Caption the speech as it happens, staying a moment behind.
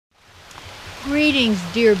Greetings,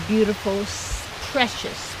 dear, beautiful,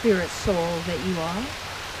 precious spirit soul that you are.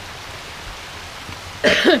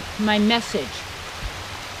 My message.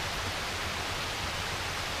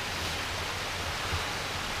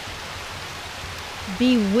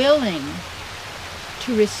 Be willing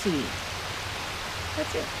to receive.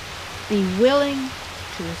 That's it. Be willing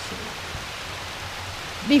to receive.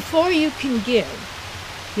 Before you can give,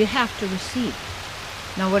 you have to receive.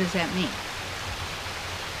 Now, what does that mean?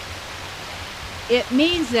 It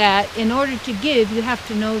means that in order to give, you have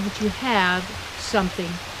to know that you have something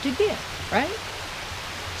to give, right?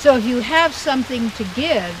 So if you have something to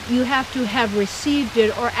give, you have to have received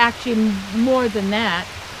it, or actually more than that,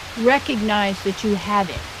 recognize that you have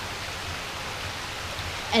it.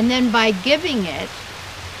 And then by giving it,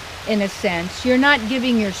 in a sense, you're not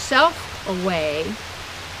giving yourself away,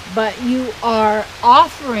 but you are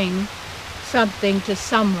offering something to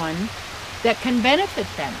someone that can benefit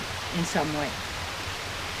them in some way.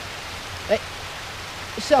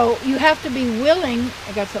 So you have to be willing,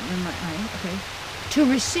 I got something in my eye, okay, to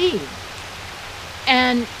receive.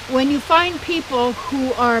 And when you find people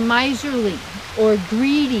who are miserly or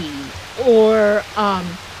greedy or,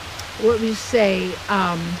 what we say,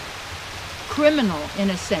 criminal in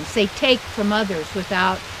a sense, they take from others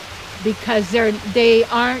without, because they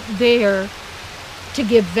aren't there to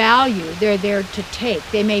give value, they're there to take.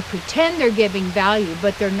 They may pretend they're giving value,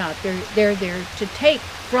 but they're not. They're there to take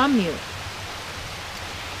from you.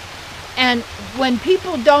 And when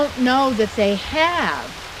people don't know that they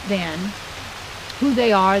have then who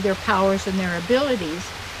they are, their powers and their abilities,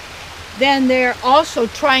 then they're also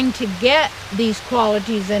trying to get these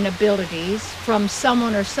qualities and abilities from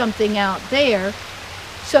someone or something out there.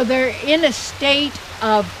 So they're in a state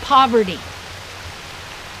of poverty.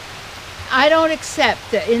 I don't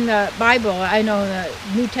accept that in the Bible, I know in the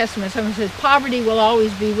New Testament, someone says poverty will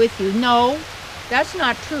always be with you. No, that's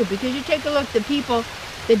not true, because you take a look at the people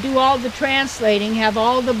that do all the translating, have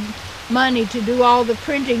all the money to do all the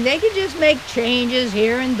printing. They can just make changes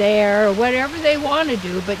here and there or whatever they want to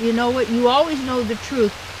do. But you know what? You always know the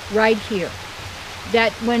truth right here.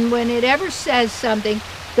 That when it ever says something,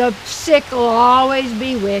 the sick will always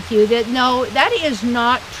be with you. No, that is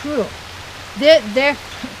not true.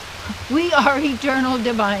 We are eternal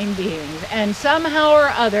divine beings, and somehow or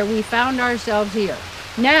other we found ourselves here.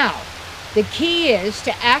 Now, the key is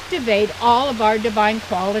to activate all of our divine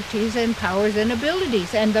qualities and powers and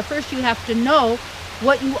abilities. And the first, you have to know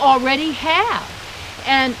what you already have.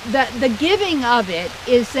 And the giving of it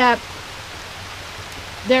is that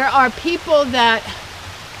there are people that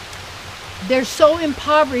they're so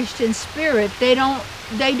impoverished in spirit, they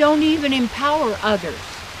don't even empower others.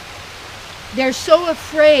 They're so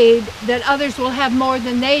afraid that others will have more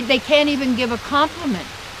than they can't even give a compliment.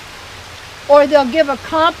 Or they'll give a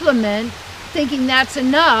compliment thinking that's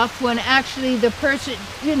enough, when actually the person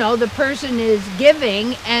is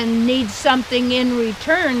giving and needs something in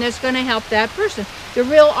return that's going to help that person. The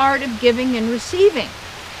real art of giving and receiving.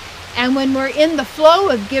 And when we're in the flow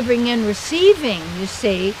of giving and receiving, you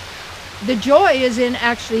see, the joy is in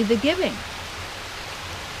actually the giving.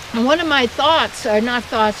 And one of my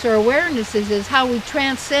awarenesses is how we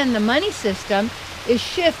transcend the money system is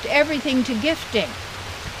shift everything to gifting.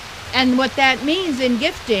 And what that means in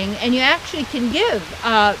gifting, and you actually can give,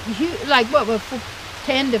 like what,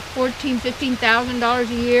 $10,000 to $14,000, $15,000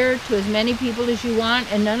 a year to as many people as you want,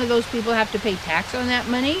 and none of those people have to pay tax on that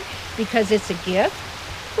money because it's a gift.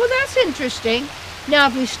 Well, that's interesting. Now,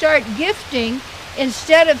 if we start gifting,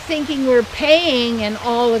 instead of thinking we're paying and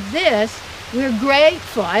all of this, we're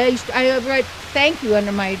grateful. I write thank you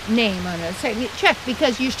under my name on a check,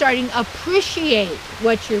 because you're starting to appreciate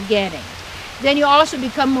what you're getting. Then you also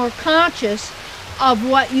become more conscious of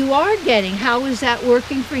what you are getting. How is that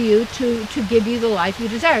working for you to give you the life you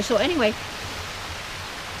desire? So anyway,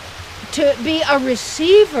 to be a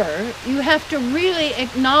receiver, you have to really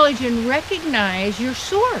acknowledge and recognize your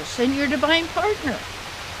source and your divine partner.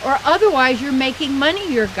 Or otherwise, you're making money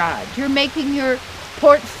your God. You're making your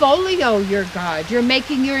portfolio your God. You're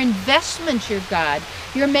making your investments your God.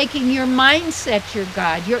 You're making your mindset your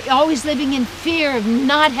God. You're always living in fear of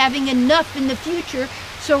not having enough in the future.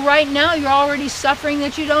 So right now you're already suffering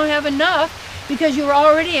that you don't have enough, because you're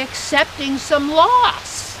already accepting some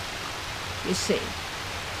loss, you see.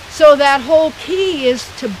 So that whole key is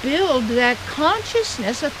to build that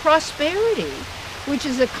consciousness of prosperity, which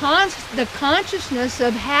is the consciousness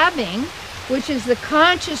of having, which is the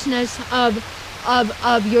consciousness of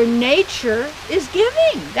your nature is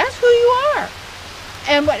giving. That's who you are.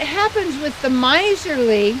 And what happens with the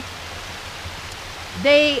miserly,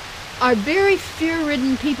 they are very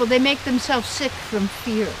fear-ridden people. They make themselves sick from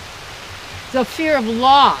fear. the fear of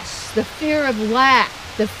loss, the fear of lack,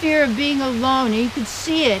 the fear of being alone. And you could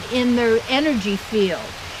see it in their energy field.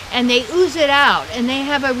 And they ooze it out, and they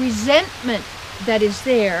have a resentment that is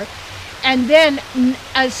there. And then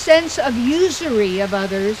a sense of usury of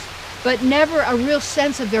others, but never a real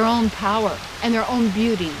sense of their own power and their own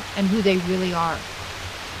beauty and who they really are.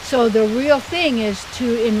 So the real thing is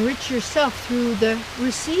to enrich yourself through the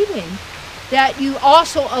receiving, that you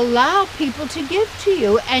also allow people to give to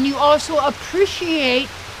you, and you also appreciate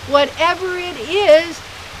whatever it is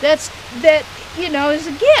that is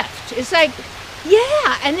a gift. It's like,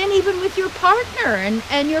 yeah, and then even with your partner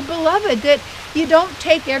and your beloved, that you don't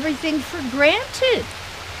take everything for granted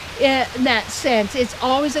in that sense. It's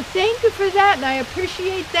always a thank you for that, and I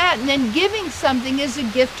appreciate that. And then giving something is a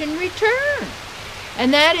gift in return.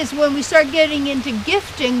 And that is when we start getting into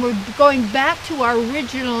gifting, we're going back to our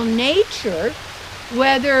original nature,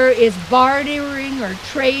 whether it's bartering or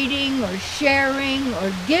trading or sharing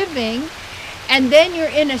or giving. And then you're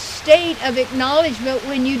in a state of acknowledgement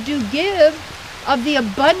when you do give of the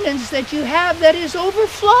abundance that you have that is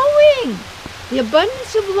overflowing. The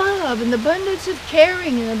abundance of love, and the abundance of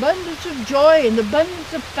caring, and the abundance of joy, and the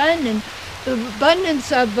abundance of fun, and the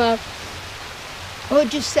abundance of, what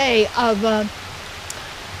would you say, of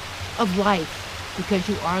life, because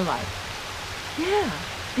you are life. Yeah,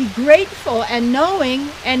 be grateful and knowing,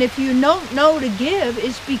 and if you don't know to give,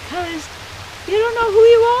 it's because you don't know who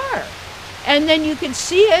you are. And then you can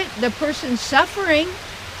see it, the person suffering,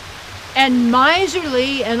 and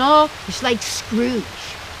miserly and all. It's like Scrooge.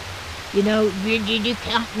 You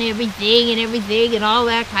counting everything and all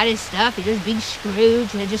that kind of stuff. He just big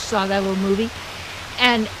Scrooge. I just saw that little movie.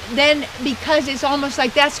 And then because it's almost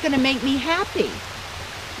like that's going to make me happy.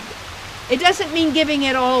 It doesn't mean giving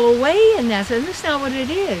it all away in that sense. That's not what it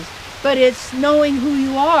is. But it's knowing who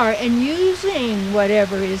you are and using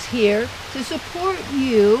whatever is here to support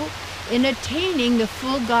you in attaining the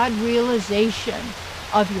full God realization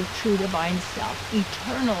of your true divine self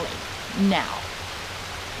eternally now.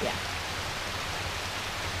 Yeah.